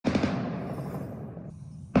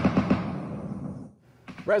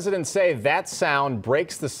Residents say that sound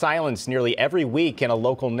breaks the silence nearly every week in a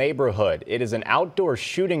local neighborhood. It is an outdoor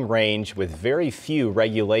shooting range with very few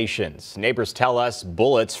regulations. Neighbors tell us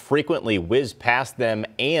bullets frequently whiz past them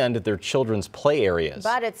and their children's play areas.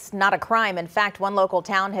 But it's not a crime. In fact, one local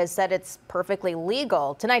town has said it's perfectly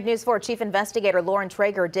legal. Tonight, News 4 Chief Investigator Lauren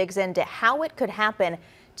Traeger digs into how it could happen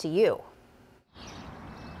to you.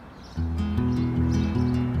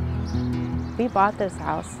 We bought this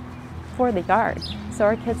house for the yard, so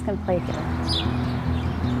our kids can play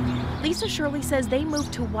here. Lisa Shirley says they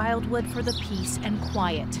moved to Wildwood for the peace and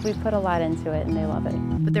quiet. We put a lot into it and they love it.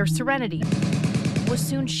 But their serenity was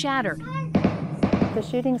soon shattered. The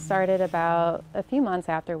shooting started about a few months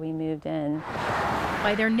after we moved in.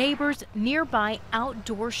 By their neighbors' nearby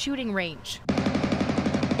outdoor shooting range.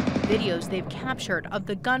 Videos they've captured of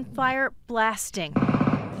the gunfire blasting.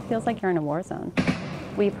 It feels like you're in a war zone.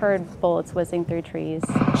 We've heard bullets whizzing through trees.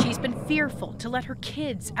 She's been fearful to let her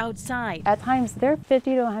kids outside. At times, they're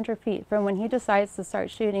 50 to 100 feet from when he decides to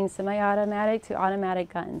start shooting semi-automatic to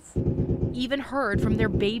automatic guns. Even heard from their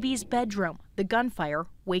baby's bedroom, the gunfire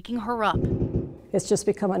waking her up. It's just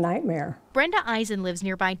become a nightmare. Brenda Eisen lives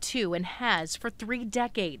nearby too and has for 3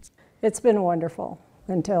 decades. It's been wonderful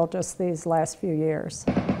until just these last few years.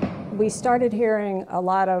 We started hearing a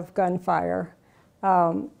lot of gunfire.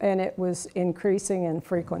 And it was increasing in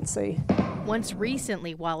frequency. Once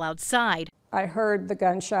recently, while outside, I heard the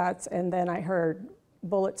gunshots and then I heard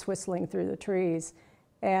bullets whistling through the trees,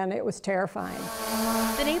 and it was terrifying.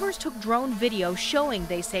 The neighbors took drone video showing,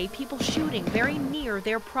 they say, people shooting very near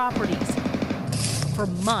their properties. For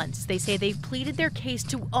months, they say they've pleaded their case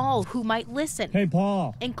to all who might listen. Hey,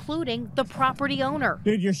 Paul. Including the property owner.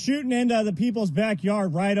 Dude, you're shooting into the people's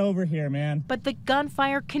backyard right over here, man. But the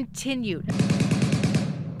gunfire continued.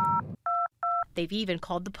 They've even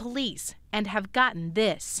called the police and have gotten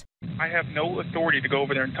this. I have no authority to go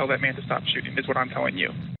over there and tell that man to stop shooting, is what I'm telling you.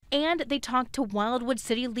 And they talked to Wildwood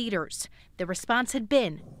city leaders. The response had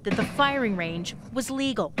been that the firing range was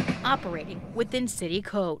legal, operating within city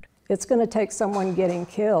code. It's going to take someone getting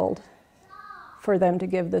killed for them to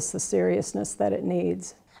give this the seriousness that it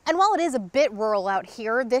needs. And while it is a bit rural out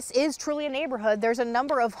here, this is truly a neighborhood. There's a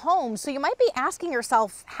number of homes, so you might be asking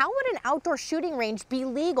yourself, how would an outdoor shooting range be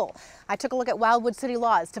legal? I took a look at Wildwood city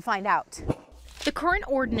laws to find out. The current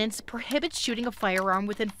ordinance prohibits shooting a firearm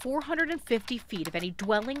within 450 feet of any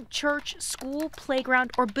dwelling, church, school, playground,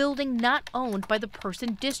 or building not owned by the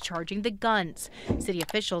person discharging the guns. City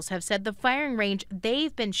officials have said the firing range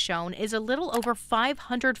they've been shown is a little over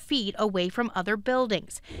 500 feet away from other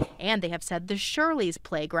buildings. And they have said the Shirley's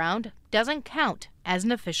playground doesn't count as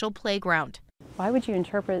an official playground. Why would you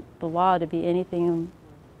interpret the law to be anything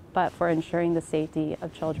but for ensuring the safety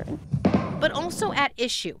of children? But also at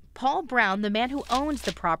issue, Paul Brown, the man who owns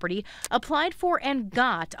the property, applied for and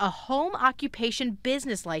got a home occupation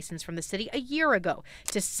business license from the city a year ago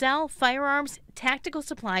to sell firearms, tactical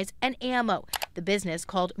supplies, and ammo. The business,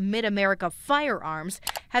 called Mid-America Firearms,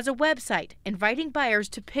 has a website inviting buyers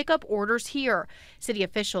to pick up orders here. City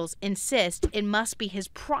officials insist it must be his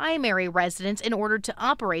primary residence in order to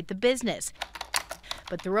operate the business.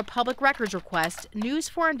 But through a public records request, News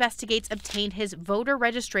 4 Investigates obtained his voter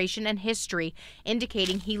registration and history,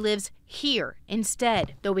 indicating he lives here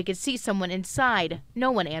instead. Though we could see someone inside,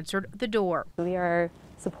 no one answered the door. We are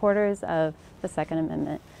supporters of the Second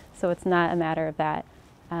Amendment, so it's not a matter of that.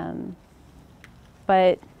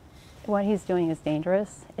 But what he's doing is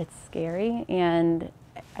dangerous, it's scary, and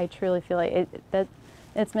I truly feel like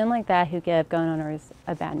it's men like that who give gun owners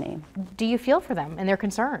a bad name. Do you feel for them and their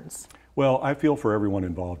concerns? Well, I feel for everyone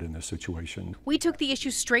involved in this situation. We took the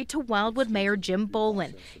issue straight to Wildwood Mayor Jim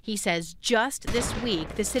Bolin. He says just this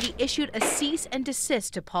week, the city issued a cease and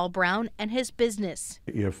desist to Paul Brown and his business.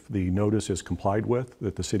 If the notice is complied with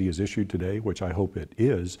that the city has issued today, which I hope it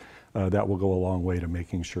is, that will go a long way to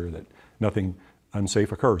making sure that nothing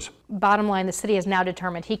unsafe occurs. Bottom line, the city has now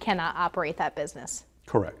determined he cannot operate that business.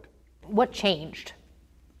 Correct. What changed?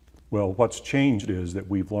 Well, what's changed is that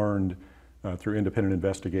we've learned through independent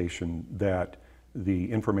investigation that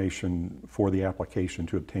the information for the application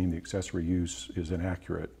to obtain the accessory use is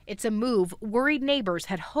inaccurate. It's a move worried neighbors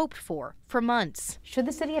had hoped for months. Should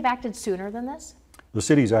the city have acted sooner than this? The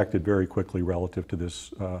city's acted very quickly relative to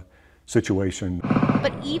this situation.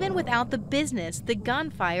 But even without the business, the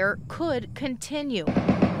gunfire could continue.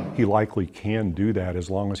 He likely can do that as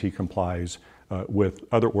long as he complies with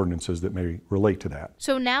other ordinances that may relate to that.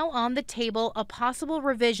 So now on the table, a possible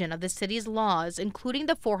revision of the city's laws, including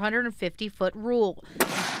the 450-foot rule.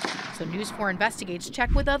 So News 4 Investigates check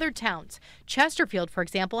with other towns. Chesterfield, for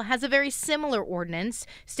example, has a very similar ordinance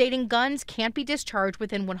stating guns can't be discharged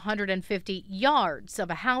within 150 yards of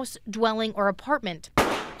a house, dwelling, or apartment.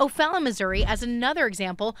 O'Fallon, Missouri, as another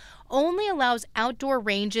example, only allows outdoor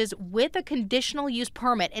ranges with a conditional use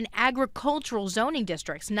permit in agricultural zoning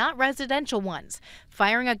districts, not residential ones.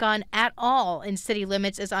 Firing a gun at all in city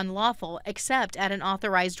limits is unlawful except at an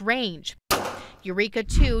authorized range. Eureka,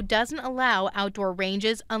 too, doesn't allow outdoor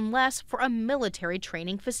ranges unless for a military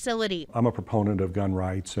training facility. I'm a proponent of gun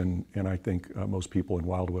rights, and I think most people in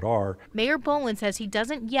Wildwood are. Mayor Boland says he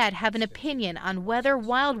doesn't yet have an opinion on whether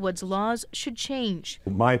Wildwood's laws should change.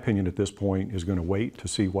 My opinion at this point is going to wait to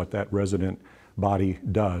see what that resident body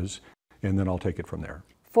does, and then I'll take it from there.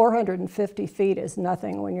 450 feet is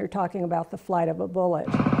nothing when you're talking about the flight of a bullet.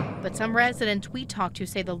 But some residents we talked to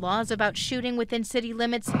say the laws about shooting within city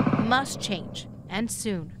limits must change, and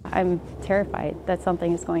soon. I'm terrified that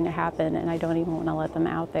something is going to happen, and I don't even want to let them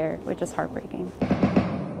out there, which is heartbreaking.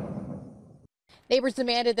 Neighbors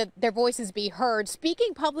demanded that their voices be heard.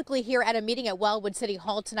 Speaking publicly here at a meeting at Wildwood City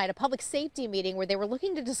Hall tonight, a public safety meeting where they were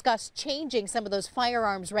looking to discuss changing some of those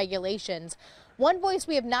firearms regulations. One voice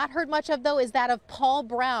we have not heard much of, though, is that of Paul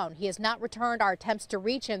Brown. He has not returned our attempts to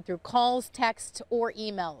reach him through calls, texts, or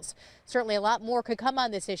emails. Certainly a lot more could come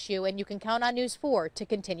on this issue, and you can count on News 4 to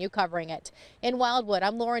continue covering it. In Wildwood,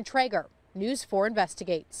 I'm Lauren Traeger, News 4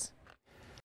 Investigates.